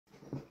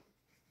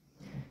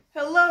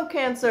Hello,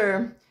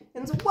 Cancer,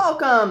 and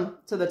welcome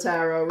to the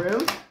Tarot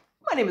Room.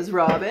 My name is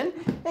Robyn,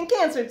 and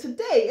Cancer,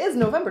 today is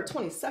November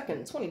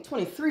 22nd,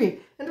 2023,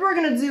 and we're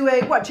going to do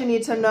a What You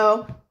Need to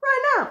Know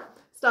Right Now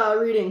style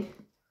reading.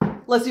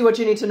 Let's see what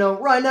you need to know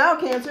right now,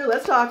 Cancer.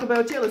 Let's talk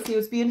about you. Let's see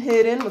what's being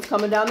hidden, what's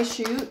coming down the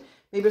chute,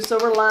 maybe a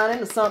silver lining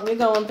to something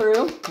you're going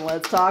through.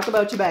 Let's talk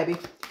about you, baby.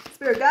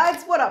 Spirit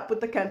guides, what up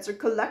with the Cancer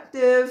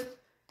Collective?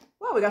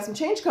 Well, we got some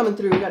change coming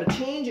through. We got a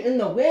change in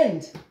the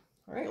wind.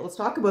 All right, let's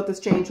talk about this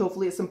change.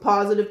 Hopefully it's some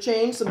positive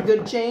change, some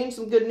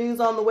good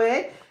news on the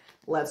way.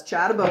 Let's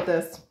chat about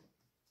this.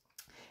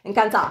 And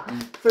Cancer,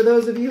 for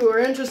those of you who are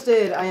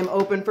interested, I am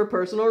open for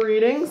personal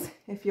readings.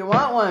 If you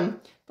want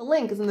one, the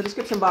link is in the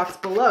description box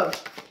below.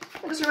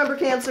 And just remember,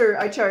 Cancer,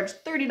 I charge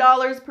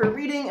 $30 per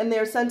reading, and they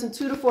are sent in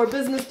 2 to 4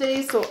 business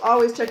days, so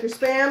always check your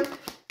spam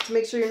to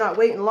make sure you're not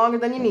waiting longer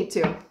than you need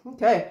to.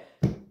 Okay.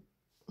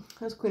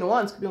 That's Queen of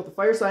Wands. Could be with the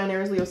fire sign,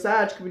 Aries, Leo,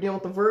 Sag. Could be dealing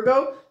with the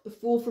Virgo. The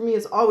Fool for me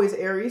is always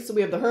Aries. So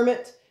we have the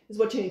Hermit, is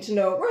what you need to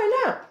know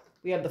right now.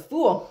 We have the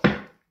Fool,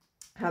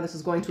 how this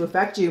is going to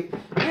affect you.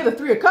 We have the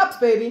Three of Cups,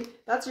 baby.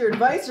 That's your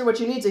advice or what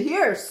you need to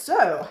hear.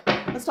 So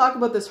let's talk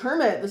about this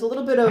Hermit. There's a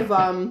little bit of,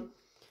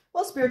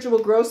 well, spiritual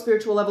growth,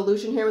 spiritual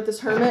evolution here with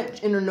this Hermit.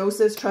 Inner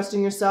gnosis,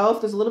 trusting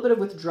yourself. There's a little bit of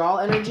withdrawal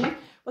energy.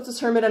 What's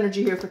this Hermit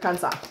energy here for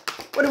Cancer?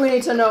 What do we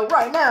need to know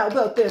right now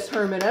about this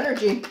Hermit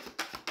energy?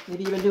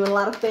 Maybe you've been doing a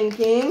lot of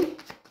thinking.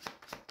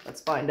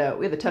 Let's find out.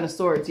 We have the Ten of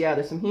Swords. Yeah,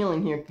 there's some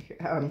healing here.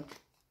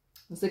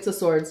 The Six of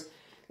Swords.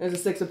 There's the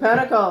Six of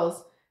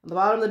Pentacles. On the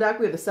bottom of the deck,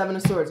 we have the Seven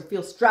of Swords. It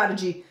feels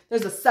strategy.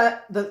 There's a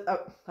set.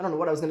 I don't know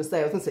what I was going to say.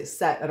 I was going to say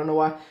set. I don't know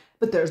why.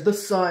 But there's the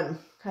Sun.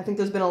 I think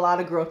there's been a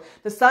lot of growth.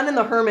 The Sun and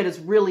the Hermit is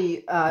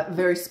really a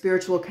very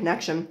spiritual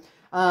connection.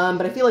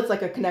 But I feel it's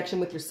like a connection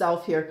with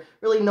yourself here.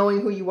 Really knowing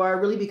who you are,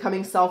 really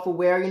becoming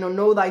self-aware. You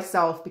know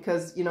thyself,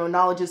 because, you know,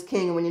 knowledge is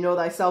king. And when you know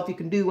thyself, you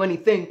can do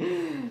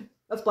anything.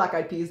 That's Black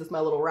Eyed Peas. That's my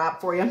little rap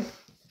for you.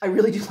 I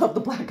really do love the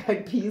Black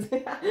Eyed Peas.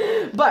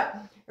 But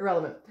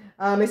irrelevant.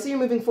 I see you're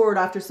moving forward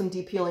after some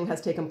deep healing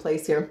has taken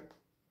place here.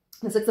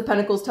 The Six of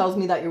Pentacles tells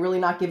me that you're really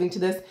not giving to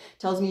this.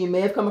 Tells me you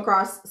may have come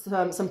across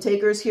some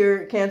takers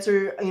here,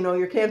 Cancer. You know,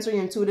 you're Cancer,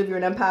 you're intuitive, you're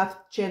an empath,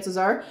 chances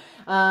are.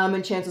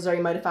 And chances are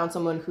you might have found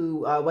someone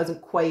who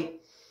wasn't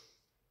quite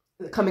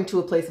coming to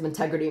a place of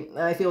integrity.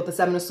 I feel with the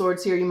Seven of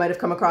Swords here, you might have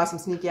come across some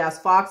sneaky-ass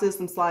foxes,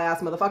 some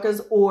sly-ass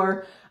motherfuckers,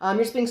 or you're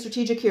just being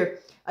strategic here.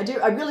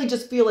 I really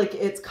just feel like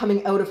it's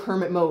coming out of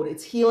Hermit mode.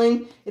 It's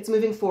healing, it's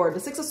moving forward. The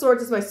Six of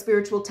Swords is my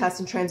spiritual test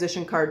and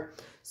transition card.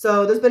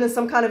 So there's been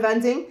some kind of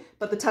ending,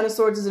 but the Ten of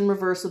Swords is in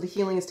reverse, so the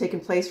healing has taken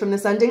place from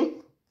this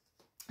ending.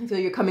 I feel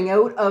you're coming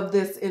out of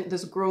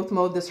this growth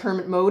mode, this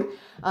Hermit mode,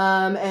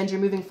 and you're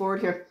moving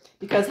forward here.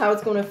 Because how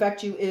it's going to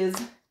affect you is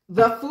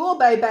the Fool,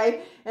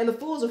 baby. And the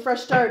Fool is a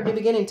fresh start, new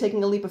beginning,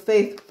 taking a leap of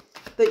faith.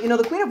 You know,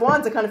 the Queen of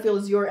Wands, I kind of feel,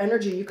 is your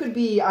energy. You could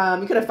be,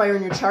 you could have fire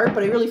in your chart,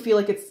 but I really feel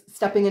like it's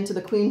stepping into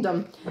the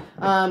queendom,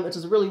 which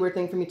is a really weird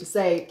thing for me to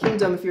say.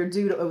 Kingdom, if you're a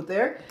dude out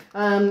there.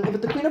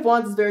 But the Queen of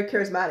Wands is very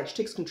charismatic. She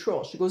takes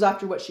control. She goes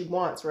after what she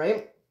wants,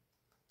 right?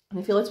 And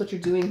I feel that's what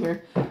you're doing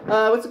here.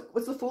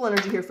 What's the Fool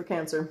energy here for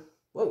Cancer?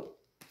 Whoa.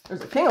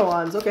 There's a King of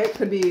Wands. Okay,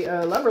 could be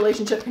a love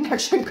relationship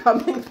connection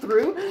coming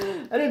through.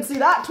 I didn't see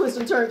that twist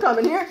and turn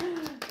coming here.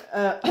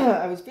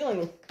 I was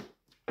feeling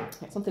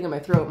something in my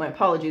throat. My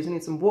apologies. I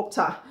need some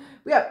water.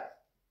 We have,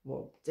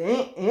 well,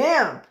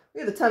 damn. We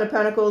have the Ten of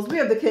Pentacles. We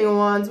have the King of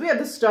Wands. We have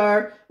the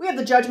Star. We have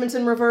the Judgment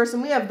in reverse.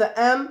 And we have the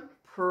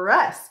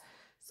Empress.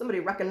 Somebody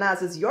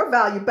recognizes your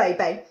value,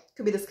 baby.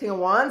 Could be this King of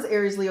Wands,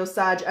 Aries, Leo,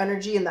 Sag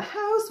energy in the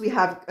house. We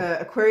have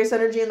Aquarius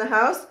energy in the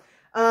house.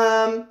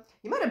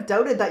 You might have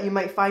doubted that you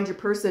might find your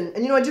person.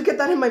 And, you know, I do get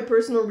that in my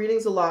personal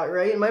readings a lot,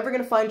 right? Am I ever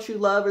going to find true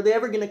love? Are they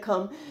ever going to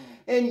come?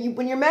 And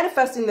when you're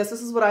manifesting this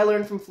is what I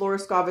learned from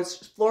Florence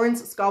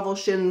Scovel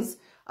Shin's,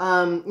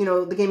 you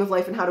know, The Game of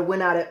Life and How to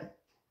Win at It.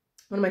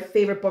 One of my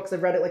favorite books.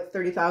 I've read it like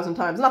 30,000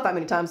 times. Not that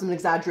many times. I'm an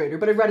exaggerator,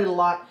 but I've read it a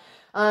lot.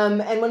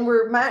 And when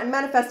we're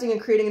manifesting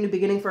and creating a new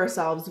beginning for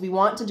ourselves, we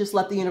want to just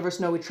let the universe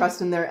know we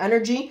trust in their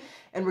energy,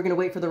 and we're going to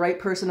wait for the right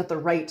person at the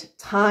right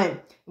time.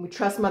 And we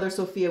trust Mother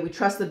Sophia. We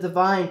trust the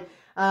divine.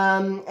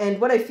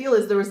 And what I feel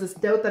is there was this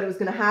doubt that it was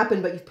going to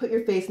happen, but you've put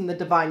your faith in the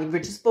divine.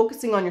 You're just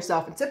focusing on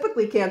yourself. And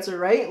typically, Cancer,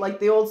 right? Like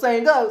the old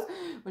saying goes,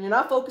 when you're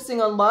not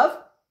focusing on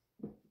love,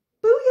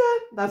 booyah,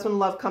 that's when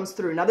love comes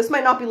through. Now, this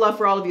might not be love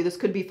for all of you. This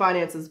could be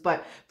finances.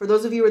 But for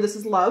those of you where this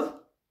is love,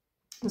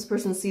 this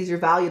person sees your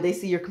value. They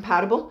see you're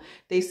compatible.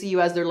 They see you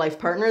as their life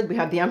partner. We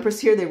have the Empress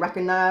here. They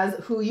recognize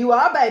who you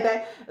are,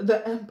 baby.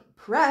 The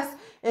Empress.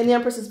 And the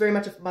Empress is very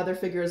much a mother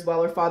figure as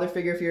well, or father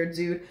figure if you're a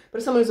dude. But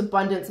it's someone who's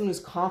abundant, someone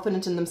who's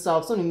confident in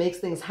themselves, someone who makes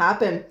things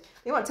happen.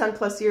 They want 10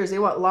 plus years. They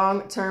want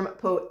long-term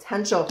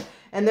potential.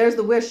 And there's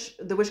the wish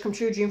come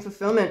true, dream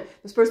fulfillment.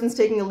 This person's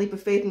taking a leap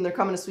of faith and they're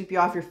coming to sweep you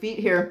off your feet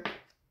here.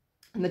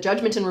 And the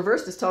Judgment in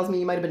reverse just tells me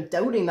you might have been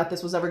doubting that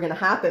this was ever going to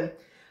happen.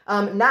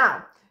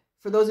 Now,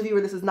 For those of you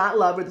where this is not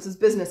love, or this is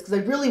business, because I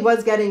really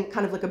was getting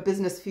kind of like a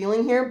business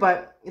feeling here,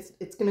 but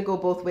it's going to go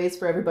both ways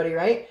for everybody,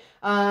 right?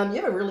 You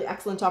have a really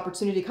excellent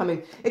opportunity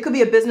coming. It could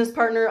be a business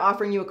partner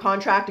offering you a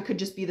contract. It could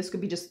just be, this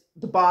could be just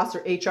the boss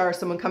or HR,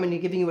 someone coming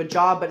and giving you a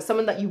job, but it's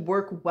someone that you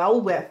work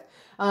well with.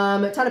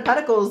 Ten of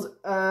Pentacles,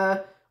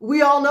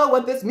 we all know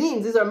what this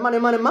means. These are money,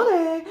 money,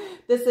 money.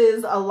 This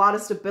is a lot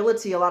of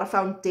stability, a lot of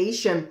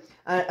foundation,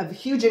 a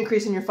huge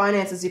increase in your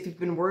finances if you've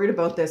been worried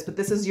about this, but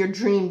this is your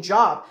dream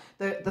job.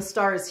 The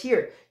star is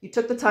here. You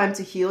took the time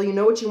to heal. You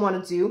know what you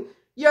want to do.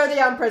 You're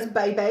the Empress,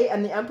 baby,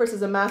 and the Empress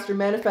is a master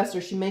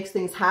manifester. She makes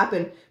things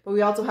happen, but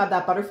we also have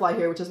that butterfly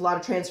here, which is a lot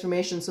of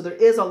transformation. So there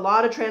is a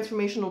lot of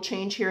transformational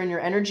change here in your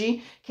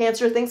energy.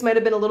 Cancer, things might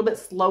have been a little bit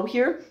slow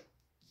here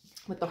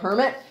with the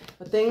Hermit,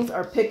 but things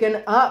are picking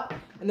up.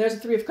 And there's the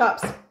Three of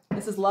Cups.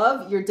 This is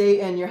love. You're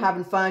dating, you're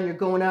having fun, you're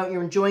going out,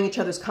 you're enjoying each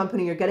other's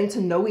company, you're getting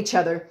to know each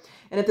other.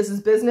 And if this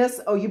is business,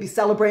 oh, you be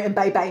celebrating,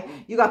 bye-bye.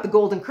 You got the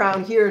golden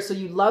crown here, so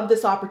you love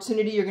this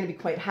opportunity. You're going to be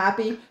quite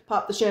happy.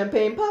 Pop the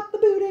champagne, pop the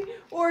booty,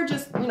 or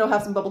just, you know,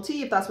 have some bubble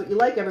tea if that's what you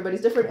like.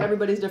 Everybody's different.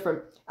 Everybody's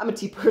different. I'm a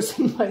tea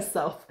person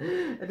myself.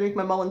 I drink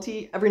my mullein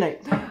tea every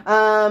night.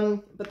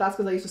 But that's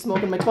because I used to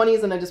smoke in my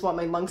 20s, and I just want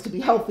my lungs to be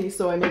healthy,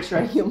 so I make sure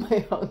I heal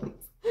my lungs.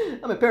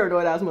 I'm a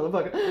paranoid ass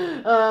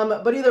motherfucker.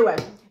 But either way,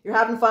 you're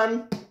having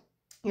fun.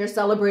 You're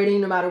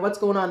celebrating no matter what's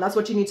going on. That's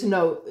what you need to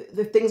know.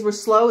 If things were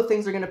slow,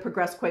 things are going to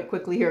progress quite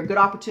quickly here. Good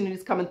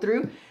opportunities coming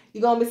through.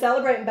 You're going to be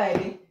celebrating,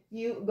 baby.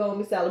 You going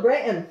to be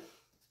celebrating.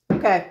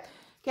 Okay.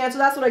 Cancer,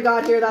 that's what I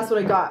got here. That's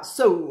what I got.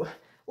 So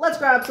let's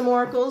grab some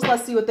oracles.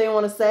 Let's see what they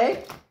want to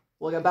say.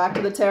 We'll get back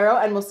to the tarot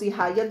and we'll see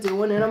how you're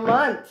doing in a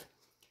month.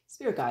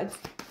 Spirit guides.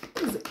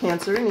 What is it,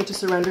 Cancer, you need to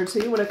surrender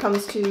to when it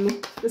comes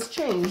to this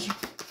change?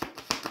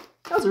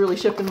 That was really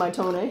shifting my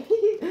tone, eh?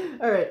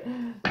 All right.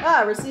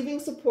 Receiving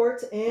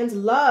support and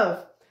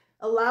love.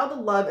 Allow the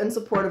love and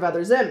support of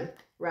others in,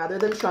 rather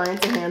than trying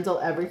to handle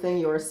everything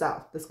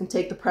yourself. This can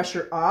take the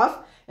pressure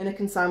off, and it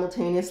can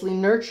simultaneously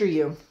nurture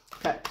you.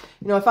 Okay.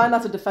 You know, I find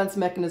that's a defense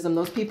mechanism.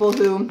 Those people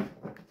who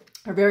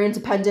are very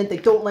independent, they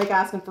don't like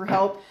asking for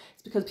help.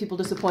 It's because people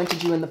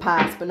disappointed you in the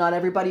past, but not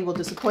everybody will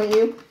disappoint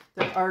you.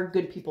 There are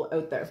good people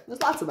out there.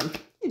 There's lots of them.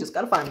 You just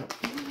got to find them.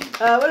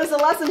 What is the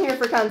lesson here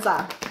for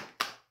Cancer?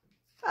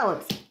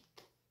 Balance.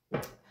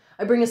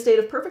 I bring a state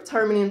of perfect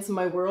harmony into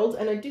my world,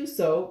 and I do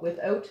so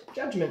without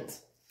judgment.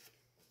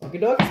 Okie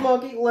dokie,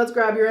 Smokey. Let's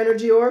grab your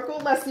energy oracle.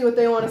 Let's see what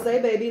they want to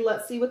say, baby.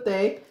 Let's see what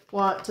they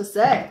want to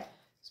say.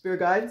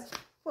 Spirit guides.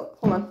 Oh,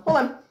 hold on. Hold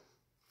on.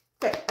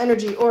 Okay,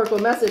 energy oracle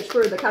message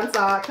for the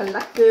Cancer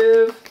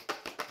collective.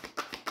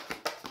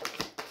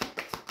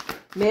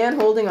 Man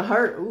holding a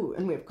heart. Ooh,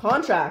 and we have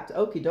contract.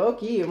 Okie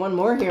dokie. And one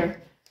more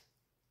here.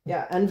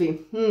 Yeah,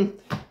 envy.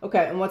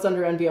 Okay, and what's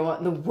under envy? I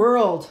want the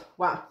world.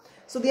 Wow.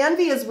 So the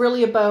envy is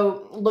really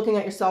about looking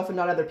at yourself and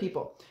not other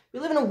people. We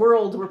live in a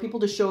world where people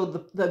just show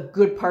the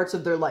good parts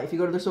of their life. You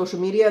go to their social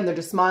media and they're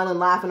just smiling,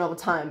 laughing all the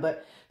time.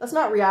 But that's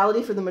not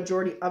reality for the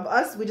majority of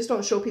us. We just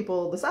don't show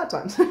people the sad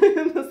times,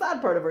 the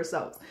sad part of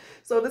ourselves.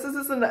 So this is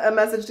just a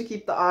message to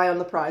keep the eye on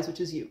the prize, which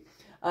is you.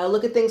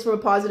 Look at things from a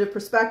positive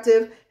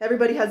perspective.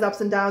 Everybody has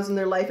ups and downs in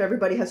their life.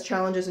 Everybody has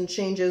challenges and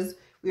changes.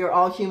 We are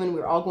all human.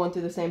 We're all going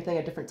through the same thing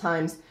at different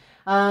times.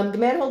 The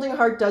man holding a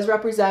heart does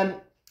represent,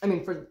 I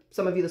mean, for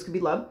some of you, this could be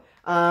love.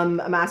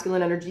 A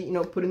masculine energy, you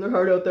know, putting their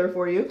heart out there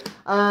for you.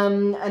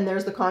 And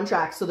there's the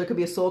contract. So there could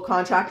be a soul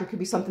contract, or it could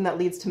be something that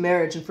leads to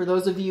marriage. And for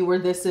those of you where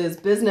this is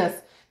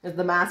business, is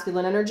the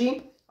masculine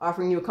energy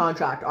offering you a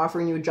contract,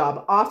 offering you a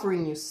job,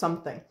 offering you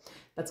something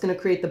that's going to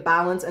create the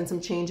balance and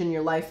some change in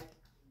your life.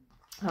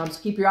 So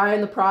keep your eye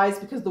on the prize,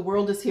 because the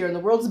world is here, and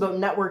the world is about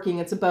networking.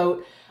 It's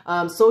about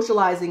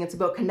socializing. It's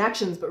about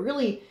connections, but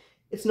really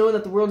it's knowing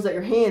that the world is at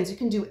your hands. You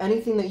can do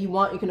anything that you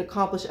want. You can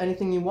accomplish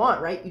anything you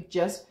want, right? You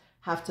just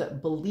have to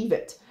believe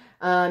it.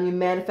 You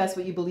manifest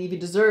what you believe you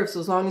deserve. So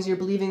as long as you're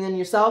believing in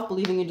yourself,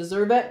 believing you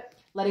deserve it,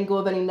 letting go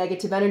of any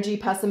negative energy,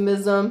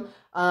 pessimism,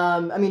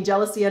 I mean,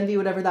 jealousy, envy,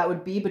 whatever that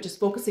would be, but just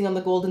focusing on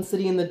the golden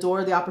city in the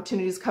door, the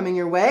opportunities coming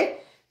your way,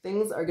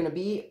 things are going to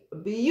be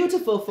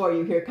beautiful for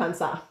you here,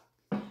 Cancer.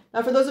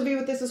 Now, for those of you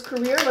with this is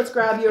career, let's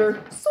grab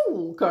your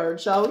soul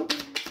card, shall we?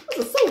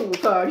 There's a soul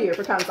card here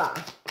for Cancer.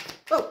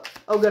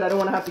 Oh, good. I don't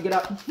want to have to get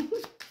up.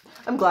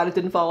 I'm glad it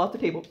didn't fall off the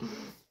table.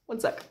 One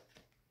sec.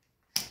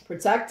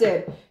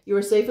 Protected. You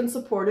are safe and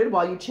supported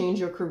while you change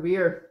your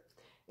career.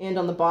 And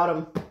on the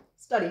bottom,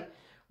 study.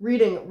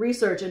 Reading,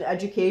 research, and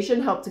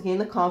education help to gain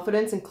the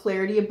confidence and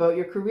clarity about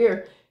your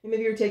career. And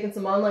maybe you're taking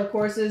some online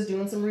courses,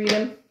 doing some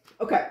reading.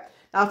 Okay.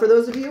 Now, for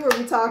those of you who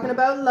are talking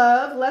about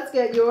love, let's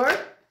get your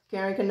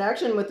caring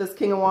connection with this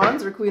King of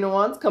Wands or Queen of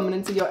Wands coming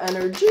into your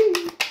energy.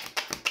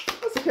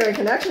 What's the caring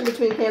connection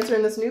between Cancer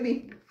and this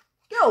newbie?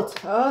 Guilt.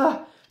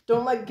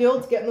 Don't let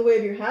guilt get in the way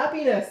of your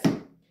happiness.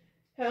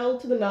 Hell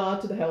to the nah,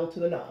 to the hell to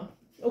the nah.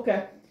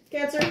 Okay,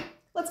 Cancer,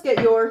 let's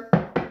get your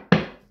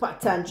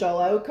potential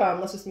outcome.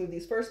 Let's just move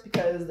these first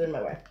because they're in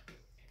my way.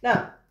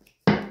 Now,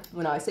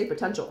 when I say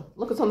potential,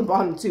 look what's on the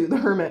bottom too, the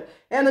Hermit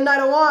and the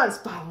Knight of Wands,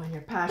 following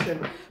your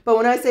passion. But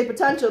when I say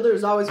potential,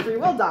 there's always free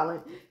will,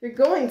 darling. You're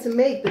going to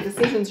make the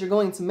decisions you're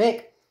going to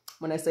make.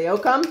 When I say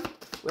outcome,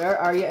 where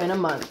are you in a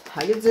month?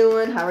 How you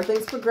doing? How are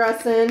things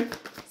progressing?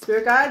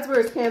 Spirit guides,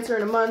 where's Cancer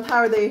in a month? How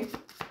are they?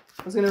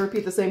 I was going to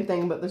repeat the same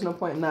thing, but there's no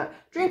point in that.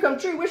 Dream come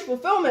true, wish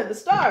fulfillment, the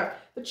Star,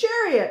 the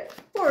Chariot,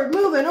 forward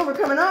moving,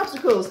 overcoming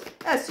obstacles,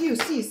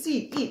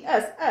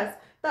 S-U-C-C-E-S-S.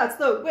 That's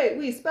the way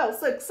we spell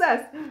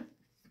success.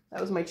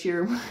 That was my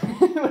cheer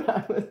when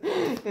I was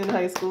in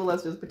high school.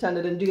 Let's just pretend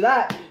I didn't do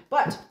that.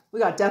 But we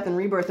got Death and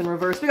Rebirth in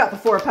reverse. We got the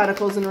Four of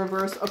Pentacles in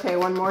reverse. Okay,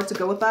 one more to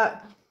go with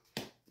that.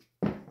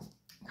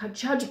 God,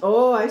 Judge.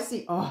 Oh, I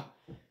see. Oh,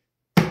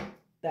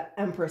 the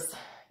Empress.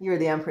 You're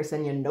the Empress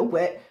and you know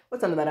it.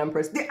 What's under that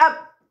Empress? The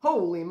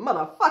Holy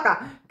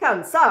motherfucker.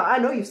 Cancer. I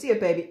know you see it,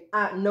 baby.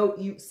 I know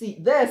you see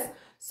this.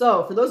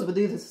 So for those of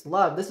you this is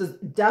love, this is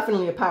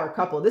definitely a power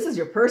couple. This is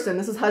your person.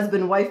 This is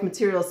husband, wife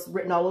materials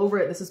written all over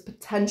it. This is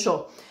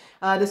potential.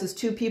 This is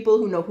two people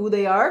who know who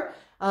they are,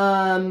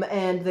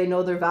 and they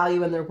know their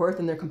value and their worth,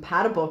 and they're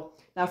compatible.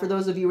 Now, for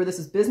those of you where this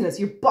is business,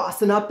 you're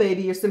bossing up,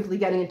 baby. You're simply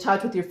getting in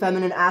touch with your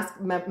feminine,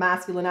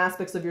 masculine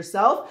aspects of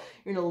yourself.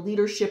 You're in a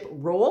leadership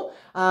role.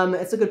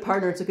 It's a good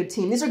partner. It's a good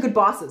team. These are good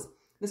bosses.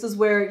 This is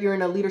where you're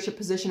in a leadership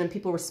position and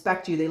people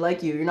respect you. They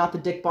like you. You're not the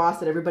dick boss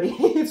that everybody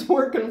hates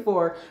working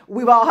for.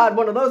 We've all had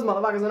one of those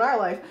motherfuckers in our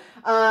life.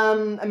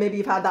 And maybe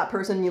you've had that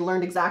person and you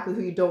learned exactly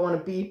who you don't want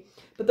to be.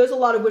 But there's a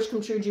lot of wish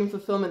come true, dream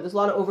fulfillment. There's a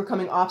lot of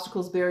overcoming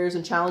obstacles, barriers,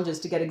 and challenges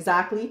to get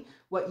exactly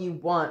what you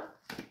want.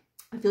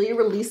 I feel you're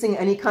releasing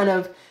any kind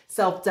of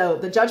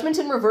self-doubt. The Judgment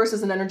in reverse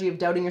is an energy of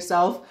doubting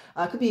yourself.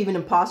 Could be even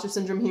imposter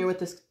syndrome here with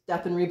this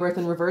Death and Rebirth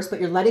in reverse, but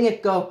you're letting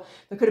it go.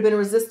 There could have been a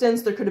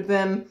resistance. There could have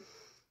been,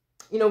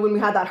 you know, when we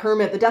had that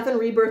Hermit, the Death and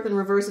Rebirth in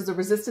reverse is a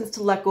resistance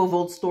to let go of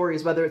old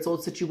stories, whether it's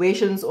old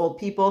situations, old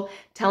people,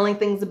 telling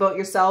things about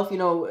yourself, you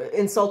know,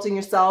 insulting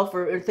yourself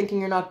or thinking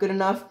you're not good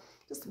enough,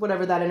 just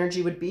whatever that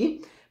energy would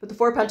be. But the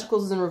Four of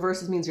Pentacles is in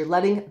reverse means you're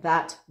letting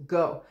that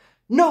go.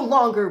 No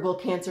longer will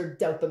Cancer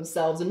doubt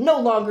themselves, and no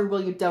longer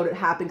will you doubt it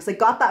happening. Because I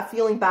got that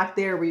feeling back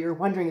there where you're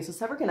wondering, is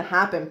this ever going to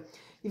happen?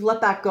 You've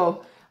let that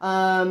go.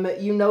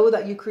 You know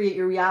that you create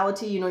your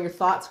reality. You know your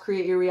thoughts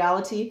create your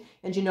reality.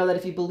 And you know that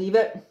if you believe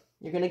it,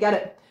 you're going to get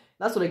it.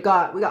 That's what I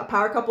got. We got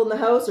power couple in the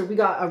house, or we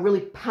got a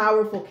really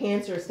powerful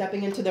Cancer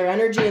stepping into their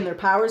energy and their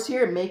powers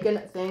here and making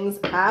things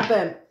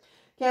happen.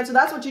 Cancer,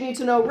 that's what you need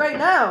to know right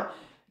now.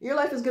 Your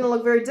life is going to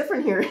look very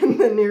different here in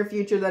the near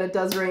future than it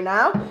does right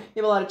now. You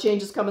have a lot of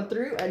changes coming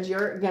through and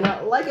you're going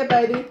to like it,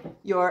 baby.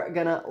 You're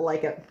going to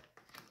like it.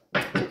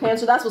 So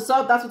Cancer, that's what's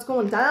up. That's what's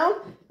going down.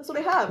 That's what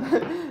I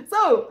have.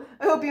 So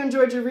I hope you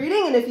enjoyed your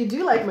reading. And if you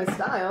do like my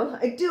style,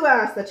 I do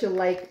ask that you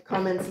like,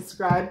 comment,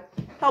 subscribe.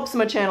 Helps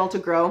my channel to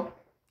grow.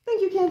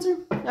 Thank you, Cancer.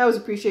 I always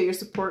appreciate your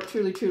support.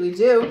 Truly, truly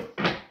do.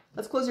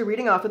 Let's close your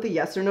reading off with a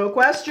yes or no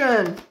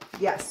question.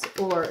 Yes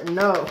or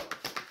no.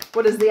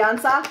 What is the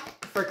answer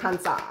for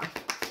Cancer?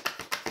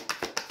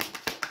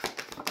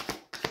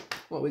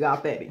 What we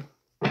got, baby?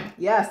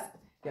 Yes,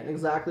 getting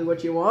exactly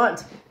what you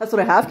want. That's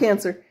what I have,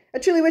 Cancer. I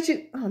truly wish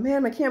you... Oh,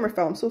 man, my camera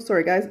fell. I'm so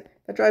sorry, guys.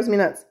 That drives me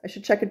nuts. I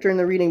should check it during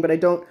the reading, but I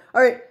don't.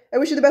 All right, I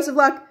wish you the best of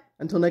luck.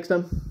 Until next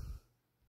time.